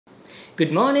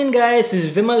Good morning guys, this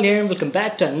is Vimal here and welcome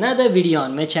back to another video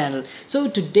on my channel. So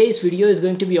today's video is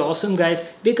going to be awesome guys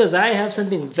because I have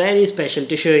something very special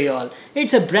to show you all.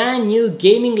 It's a brand new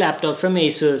gaming laptop from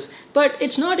Asus, but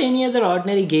it's not any other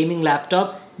ordinary gaming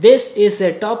laptop. This is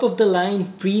their top of the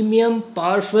line premium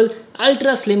powerful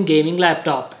ultra slim gaming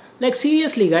laptop. Like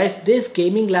seriously guys, this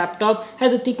gaming laptop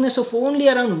has a thickness of only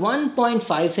around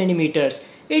 1.5 centimeters.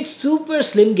 It's super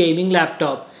slim gaming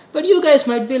laptop. But you guys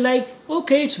might be like,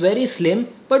 okay, it's very slim,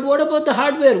 but what about the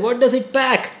hardware? What does it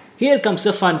pack? Here comes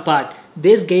the fun part.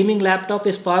 This gaming laptop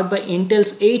is powered by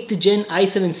Intel's 8th Gen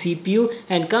i7 CPU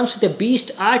and comes with a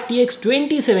beast RTX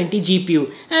 2070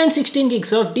 GPU and 16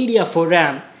 gigs of DDR4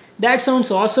 RAM. That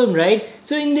sounds awesome, right?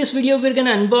 So in this video, we're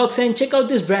gonna unbox and check out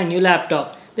this brand new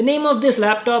laptop. The name of this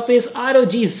laptop is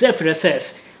ROG Zephyrus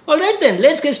S. Alright then,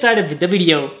 let's get started with the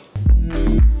video.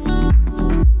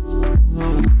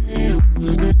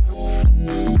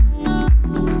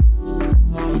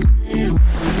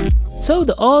 So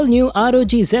the all-new ROG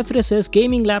Zephyrus S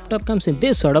gaming laptop comes in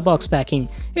this sort of box packing.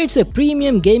 It's a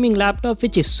premium gaming laptop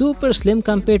which is super slim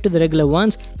compared to the regular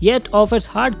ones, yet offers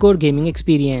hardcore gaming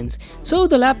experience. So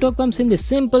the laptop comes in this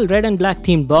simple red and black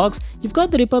themed box. You've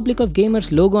got the Republic of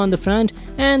Gamers logo on the front,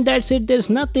 and that's it, there's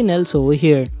nothing else over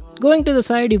here. Going to the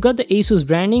side, you've got the Asus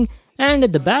branding, and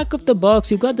at the back of the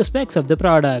box, you've got the specs of the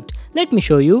product. Let me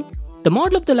show you. The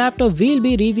model of the laptop we'll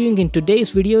be reviewing in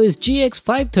today's video is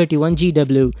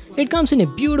GX531GW. It comes in a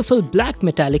beautiful black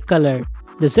metallic color.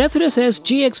 The Zephyrus S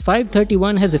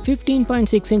GX531 has a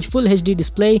 15.6-inch Full HD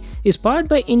display, is powered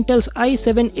by Intel's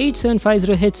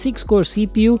i7-8750H 6-core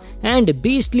CPU and a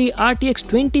beastly RTX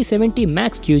 2070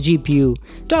 Max-Q GPU.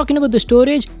 Talking about the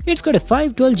storage, it's got a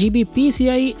 512GB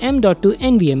PCIe M.2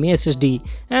 NVMe SSD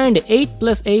and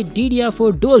 8+8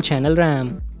 DDR4 dual-channel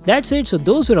RAM. That's it, so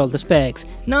those were all the specs.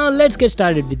 Now let's get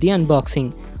started with the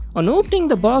unboxing. On opening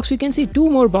the box, we can see two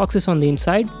more boxes on the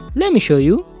inside. Let me show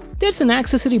you. There's an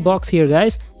accessory box here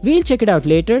guys, we'll check it out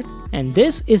later, and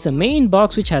this is the main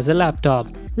box which has a laptop.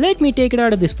 Let me take it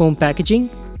out of this foam packaging.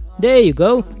 There you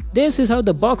go, this is how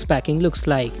the box packing looks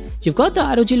like. You've got the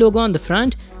ROG logo on the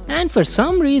front, and for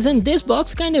some reason this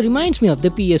box kinda reminds me of the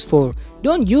PS4.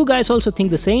 Don't you guys also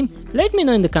think the same? Let me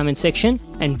know in the comment section.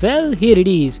 And well, here it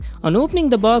is. On opening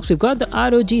the box, we've got the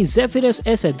ROG Zephyrus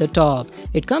S at the top.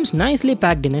 It comes nicely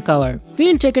packed in a cover.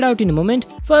 We'll check it out in a moment.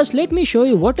 First, let me show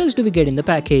you what else do we get in the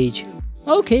package.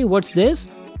 Okay, what's this?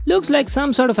 Looks like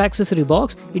some sort of accessory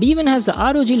box. It even has the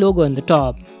ROG logo on the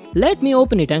top. Let me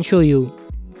open it and show you.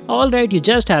 Alright, you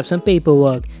just have some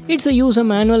paperwork. It's a user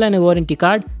manual and a warranty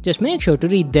card. Just make sure to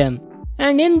read them.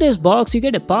 And in this box, you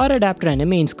get a power adapter and a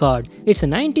mains card. It's a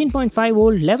 19.5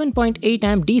 volt 11.8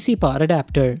 amp DC power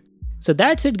adapter. So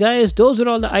that's it guys, those are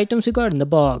all the items you got in the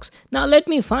box. Now let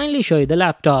me finally show you the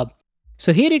laptop.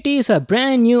 So here it is, a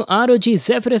brand new ROG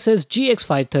Zephyrus S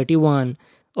GX531.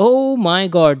 Oh my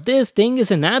god, this thing is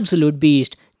an absolute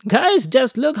beast. Guys,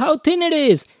 just look how thin it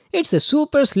is. It's a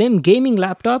super slim gaming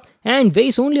laptop and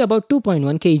weighs only about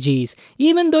 2.1 kgs.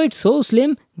 Even though it's so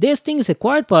slim, this thing is a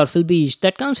quite powerful beast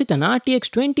that comes with an RTX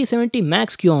 2070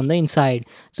 Max-Q on the inside.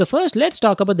 So first let's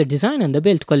talk about the design and the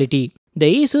build quality.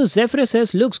 The Asus Zephyrus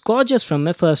S looks gorgeous from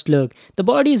my first look. The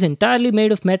body is entirely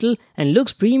made of metal and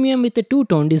looks premium with a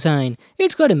two-tone design.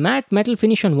 It's got a matte metal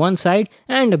finish on one side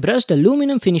and a brushed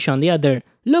aluminum finish on the other.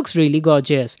 Looks really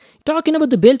gorgeous. Talking about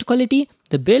the build quality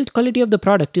of the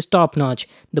product is top-notch.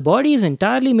 The body is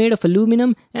entirely made of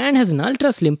aluminum and has an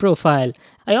ultra-slim profile.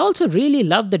 I also really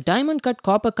love the diamond-cut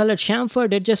copper-colored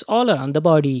chamfered edges all around the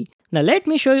body. Now let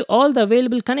me show you all the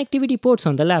available connectivity ports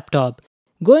on the laptop.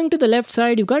 Going to the left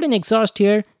side, you've got an exhaust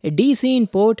here, a DC in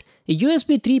port, a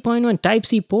USB 3.1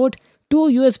 Type-C port,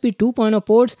 two USB 2.0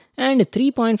 ports, and a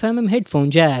 3.5mm headphone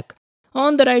jack.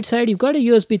 On the right side, you've got a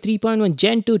USB 3.1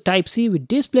 Gen 2 Type-C with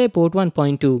DisplayPort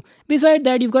 1.2. Beside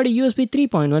that, you've got a USB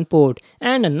 3.1 port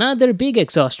and another big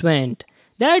exhaust vent.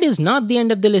 That is not the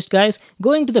end of the list guys.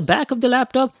 Going to the back of the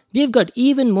laptop, we've got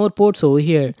even more ports over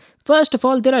here. First of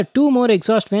all, there are two more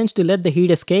exhaust vents to let the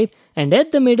heat escape, and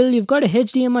at the middle, you've got a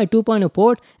HDMI 2.0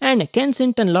 port and a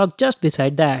Kensington lock just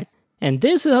beside that. And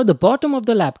this is how the bottom of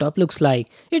the laptop looks like.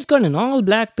 It's got an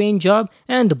all-black paint job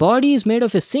and the body is made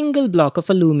of a single block of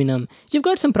aluminum. You've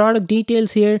got some product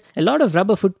details here, a lot of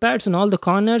rubber foot pads on all the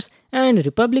corners, and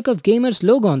Republic of Gamers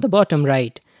logo on the bottom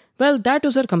right. Well, that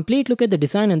was our complete look at the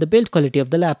design and the build quality of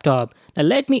the laptop. Now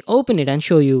let me open it and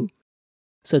show you.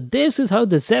 So this is how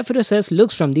the Zephyrus S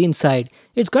looks from the inside.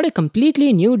 It's got a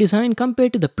completely new design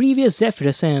compared to the previous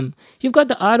Zephyrus M. You've got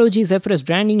the ROG Zephyrus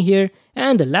branding here,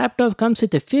 And the laptop comes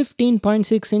with a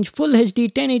 15.6-inch Full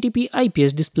HD 1080p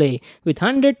IPS display with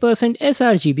 100%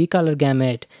 sRGB color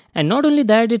gamut. And not only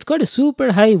that, it's got a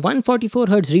super high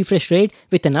 144Hz refresh rate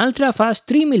with an ultra fast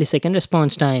 3 millisecond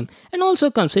response time, and also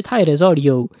comes with high-res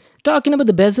audio. Talking about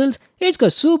the bezels, it's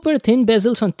got super thin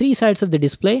bezels on 3 sides of the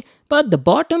display, but the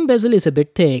bottom bezel is a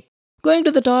bit thick. Going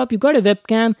to the top, you got a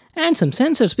webcam and some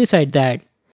sensors beside that.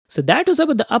 So that was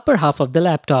about the upper half of the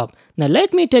laptop. Now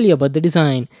let me tell you about the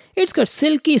design. It's got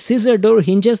silky scissor door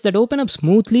hinges that open up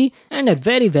smoothly and are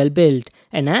very well built.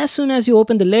 And as soon as you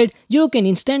open the lid, you can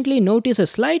instantly notice a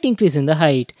slight increase in the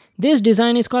height. This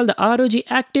design is called the ROG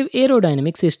Active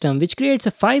Aerodynamic System, which creates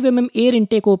a 5 mm air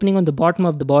intake opening on the bottom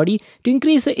of the body to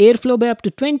increase the airflow by up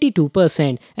to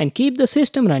 22% and keep the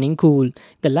system running cool.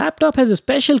 The laptop has a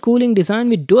special cooling design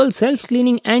with dual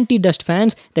self-cleaning anti-dust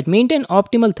fans that maintain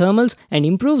optimal thermals and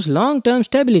improves long-term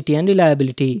stability and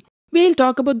reliability. We'll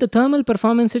talk about the thermal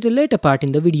performance at a later part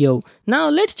in the video. Now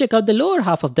let's check out the lower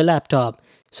half of the laptop.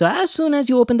 So as soon as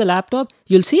you open the laptop,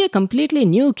 you'll see a completely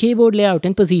new keyboard layout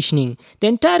and positioning. The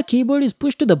entire keyboard is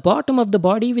pushed to the bottom of the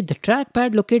body with the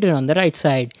trackpad located on the right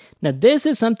side. Now this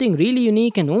is something really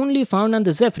unique and only found on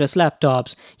the Zephyrus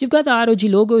laptops. You've got the ROG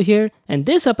logo here, and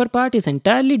this upper part is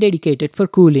entirely dedicated for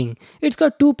cooling. It's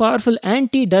got 2 powerful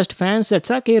anti-dust fans that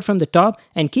suck air from the top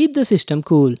and keep the system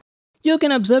cool. You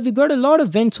can observe we've got a lot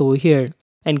of vents over here.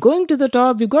 And going to the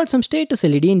top, we've got some status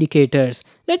LED indicators.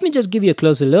 Let me just give you a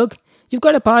closer look. You've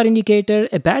got a power indicator,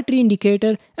 a battery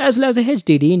indicator, as well as a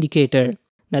HDD indicator.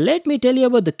 Now let me tell you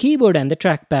about the keyboard and the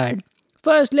trackpad.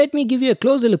 First, let me give you a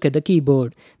closer look at the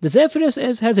keyboard. The Zephyrus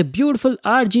S has a beautiful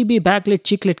RGB backlit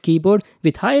chiclet keyboard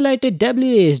with highlighted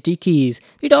WASD keys.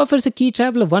 It offers a key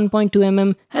travel of 1.2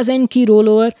 mm, has N-key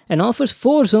rollover, and offers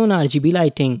 4-zone RGB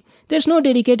lighting. There's no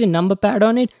dedicated number pad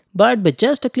on it, but with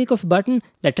just a click of a button,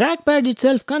 the trackpad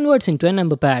itself converts into a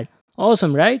number pad.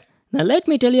 Awesome, right? Now let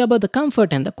me tell you about the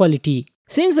comfort and the quality.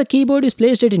 Since the keyboard is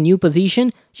placed at a new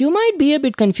position, you might be a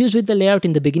bit confused with the layout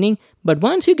in the beginning, but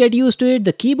once you get used to it,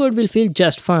 the keyboard will feel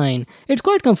just fine. It's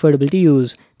quite comfortable to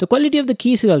use. The quality of the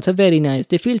keys is also very nice.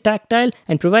 They feel tactile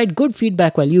and provide good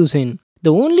feedback while using.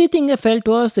 The only thing I felt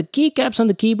was the keycaps on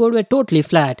the keyboard were totally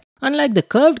flat, unlike the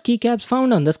curved keycaps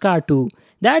found on the Scar 2.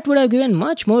 That would have given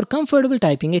much more comfortable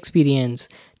typing experience.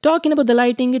 Talking about the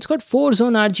lighting, it's got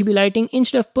 4-zone RGB lighting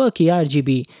instead of per key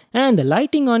RGB, and the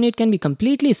lighting on it can be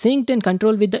completely synced and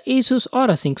controlled with the ASUS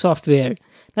Aura Sync software.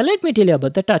 Now let me tell you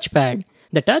about the touchpad.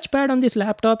 The touchpad on this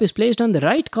laptop is placed on the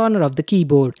right corner of the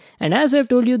keyboard, and as I've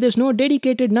told you, there's no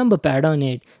dedicated number pad on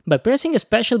it. By pressing a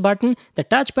special button, the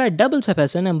touchpad doubles up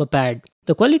as a number pad.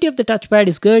 The quality of the touchpad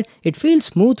is good, it feels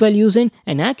smooth while using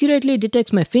and accurately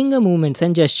detects my finger movements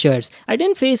and gestures. I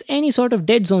didn't face any sort of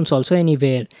dead zones also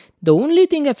anywhere. The only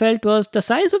thing I felt was the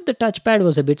size of the touchpad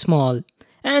was a bit small.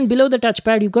 And below the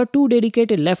touchpad, you've got 2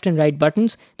 dedicated left and right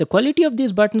buttons. The quality of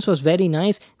these buttons was very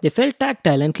nice, they felt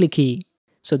tactile and clicky.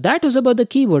 So that was about the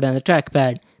keyboard and the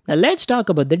trackpad. Now let's talk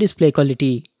about the display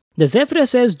quality. The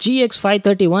Zephyrus S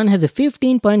GX531 has a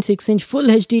 15.6-inch Full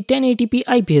HD 1080p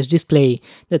IPS display.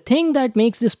 The thing that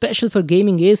makes this special for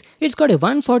gaming is it's got a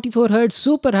 144Hz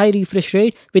super high refresh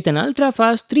rate with an ultra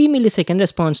fast 3 millisecond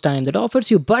response time that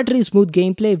offers you buttery smooth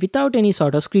gameplay without any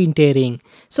sort of screen tearing.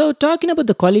 So talking about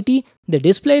the quality, the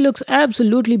display looks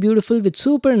absolutely beautiful with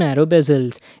super narrow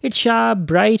bezels. It's sharp,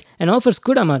 bright, and offers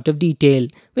good amount of detail.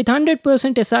 With 100%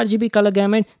 sRGB color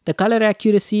gamut, the color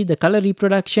accuracy, the color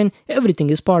reproduction, everything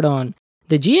is spot on.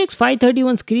 The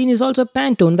GX531 screen is also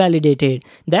Pantone validated.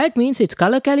 That means it's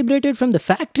color calibrated from the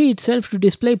factory itself to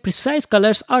display precise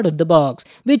colors out of the box,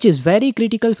 which is very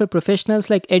critical for professionals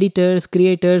like editors,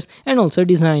 creators, and also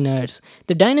designers.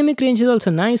 The dynamic range is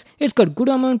also nice. It's got good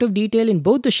amount of detail in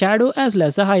both the shadow as well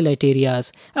as the highlight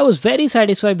areas. I was very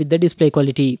satisfied with the display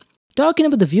quality. Talking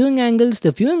about the viewing angles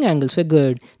were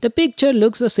good. The picture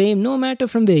looks the same no matter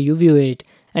from where you view it.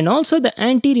 And also the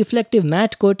anti-reflective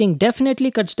matte coating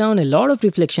definitely cuts down a lot of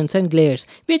reflections and glares,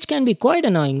 which can be quite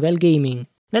annoying while gaming.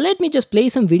 Now let me just play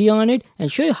some video on it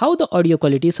and show you how the audio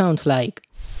quality sounds like.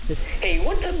 Hey,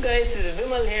 what's up guys, this is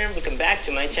Vimal here and welcome back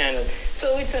to my channel.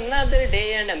 So it's another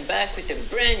day and I'm back with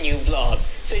a brand new vlog.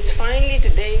 So it's finally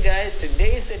today guys,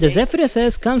 today is the day. The Zephyrus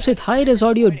S comes with high-res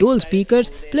audio dual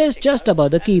speakers placed just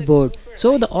above the keyboard,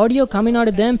 so the audio coming out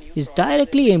of them is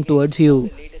directly aimed towards you.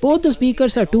 Both the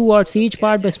speakers are 2 watts each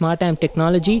powered by SmartAmp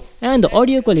technology and the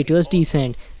audio quality was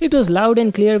decent. It was loud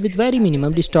and clear with very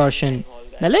minimum distortion.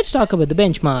 Now let's talk about the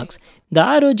benchmarks. The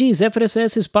ROG Zephyrus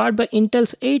S is powered by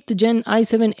Intel's 8th Gen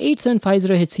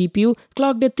i7-8750H CPU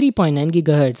clocked at 3.9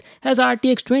 GHz, has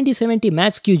RTX 2070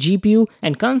 Max-Q GPU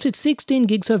and comes with 16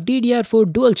 GB of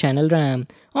DDR4 dual-channel RAM.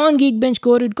 On Geekbench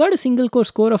Core, it got a single-core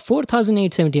score of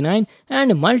 4879 and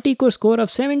a multi-core score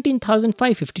of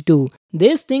 17552.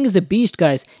 This thing is a beast,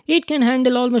 guys. It can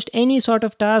handle almost any sort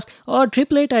of task or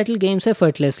AAA title games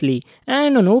effortlessly.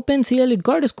 And on OpenCL, it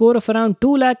got a score of around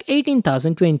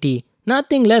 2,18,020.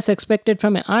 Nothing less expected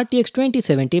from an RTX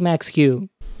 2070 Max-Q.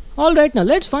 Alright, now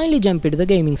let's finally jump into the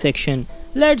gaming section.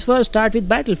 Let's first start with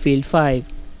Battlefield 5.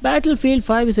 Battlefield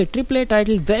 5 is a AAA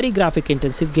title, very graphic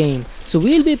intensive game. So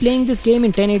we'll be playing this game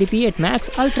in 1080p at max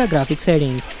ultra graphic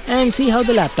settings and see how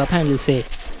the laptop handles it.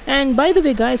 And by the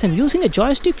way guys, I'm using a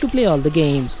joystick to play all the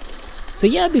games. So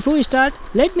yeah, before we start,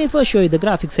 let me first show you the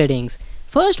graphic settings.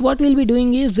 First, what we'll be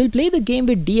doing is we'll play the game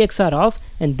with DXR off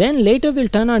and then later we'll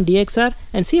turn on DXR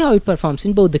and see how it performs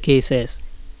in both the cases.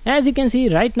 As you can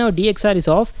see, right now DXR is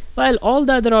off while all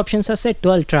the other options are set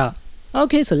to Ultra.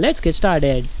 Okay, so let's get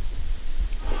started.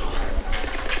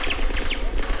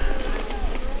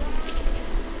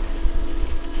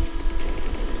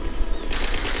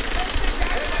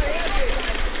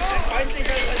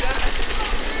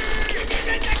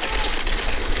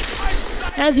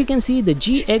 As you can see, the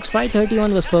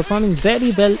GX531 was performing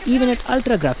very well even at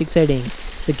ultra graphic settings.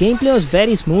 The gameplay was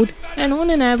very smooth and on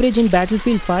an average in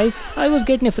Battlefield 5, I was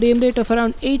getting a frame rate of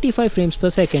around 85 frames per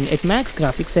second at max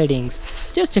graphic settings.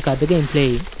 Just check out the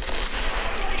gameplay.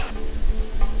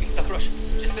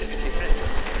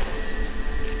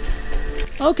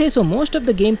 Okay, so most of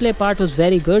the gameplay part was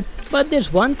very good, but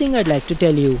there's one thing I'd like to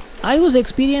tell you. I was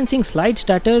experiencing slight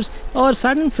stutters or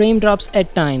sudden frame drops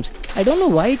at times. I don't know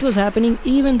why it was happening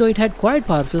even though it had quite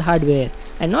powerful hardware.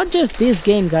 And not just this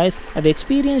game guys, I've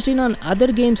experienced it on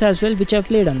other games as well which I've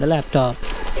played on the laptop.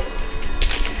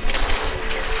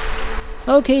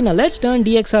 Okay, now let's turn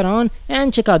DXR on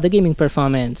and check out the gaming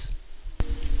performance.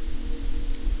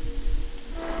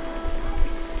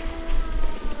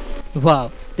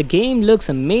 Wow, the game looks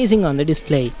amazing on the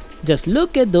display. Just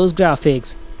look at those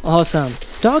graphics. Awesome.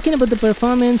 Talking about the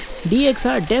performance,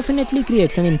 DXR definitely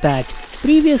creates an impact.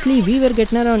 Previously we were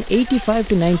getting around 85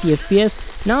 to 90 FPS,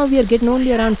 now we are getting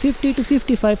only around 50 to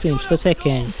 55 frames per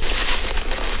second.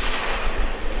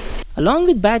 Along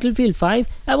with Battlefield 5,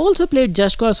 I've also played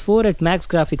Just Cause 4 at max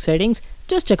graphic settings.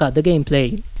 Just check out the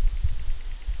gameplay.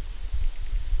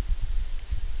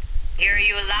 Hear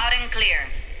you loud and clear.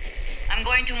 I'm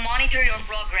going to monitor your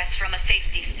progress from a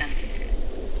safe distance.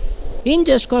 In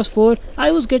Just Cause 4,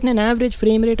 I was getting an average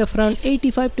frame rate of around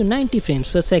 85 to 90 frames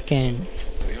per second.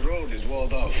 The road is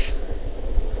walled off.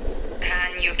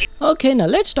 Okay, now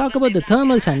let's talk about the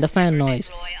thermals and the fan noise.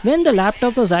 When the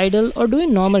laptop was idle or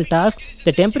doing normal tasks,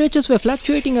 the temperatures were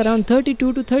fluctuating around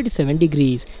 32 to 37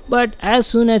 degrees. But as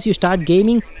soon as you start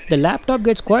gaming, the laptop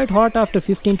gets quite hot after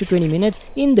 15 to 20 minutes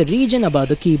in the region above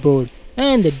the keyboard.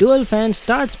 And the dual fans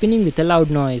start spinning with a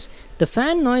loud noise. The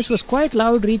fan noise was quite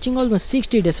loud, reaching almost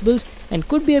 60 decibels and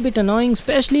could be a bit annoying,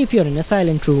 especially if you're in a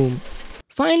silent room.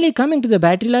 Finally, coming to the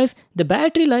battery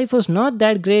life was not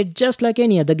that great, just like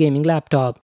any other gaming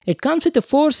laptop. It comes with a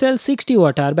 4-cell 60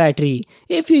 Wh battery.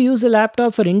 If you use the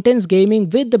laptop for intense gaming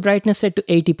with the brightness set to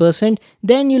 80%,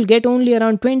 then you'll get only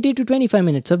around 20 to 25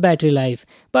 minutes of battery life.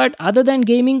 But other than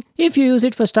gaming, if you use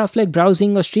it for stuff like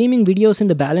browsing or streaming videos in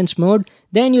the balanced mode,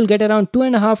 then you'll get around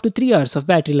 2.5 to 3 hours of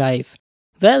battery life.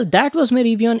 Well, that was my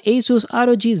review on Asus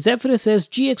ROG Zephyrus S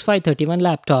GX531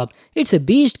 laptop. It's a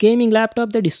beast gaming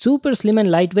laptop that is super slim and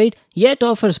lightweight, yet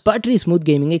offers buttery smooth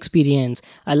gaming experience.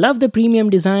 I love the premium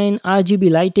design,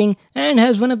 RGB lighting, and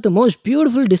has one of the most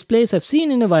beautiful displays I've seen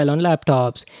in a while on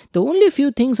laptops. The only few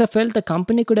things I felt the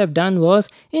company could have done was,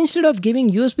 instead of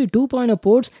giving USB 2.0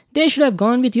 ports, they should have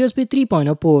gone with USB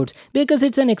 3.0 ports, because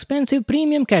it's an expensive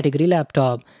premium category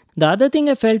laptop. The other thing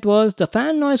I felt was the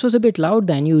fan noise was a bit loud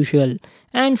than usual.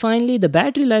 And finally, the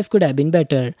battery life could have been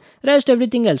better. Rest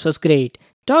everything else was great.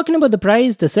 Talking about the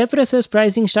price, the Zephyrus S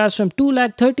pricing starts from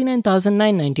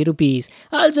 2,39,990 rupees.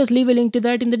 I'll just leave a link to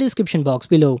that in the description box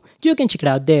below. You can check it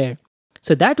out there.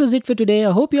 So that was it for today.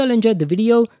 I hope you all enjoyed the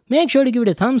video. Make sure to give it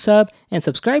a thumbs up and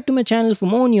subscribe to my channel for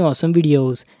more new awesome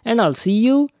videos. And I'll see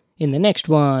you in the next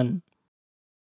one.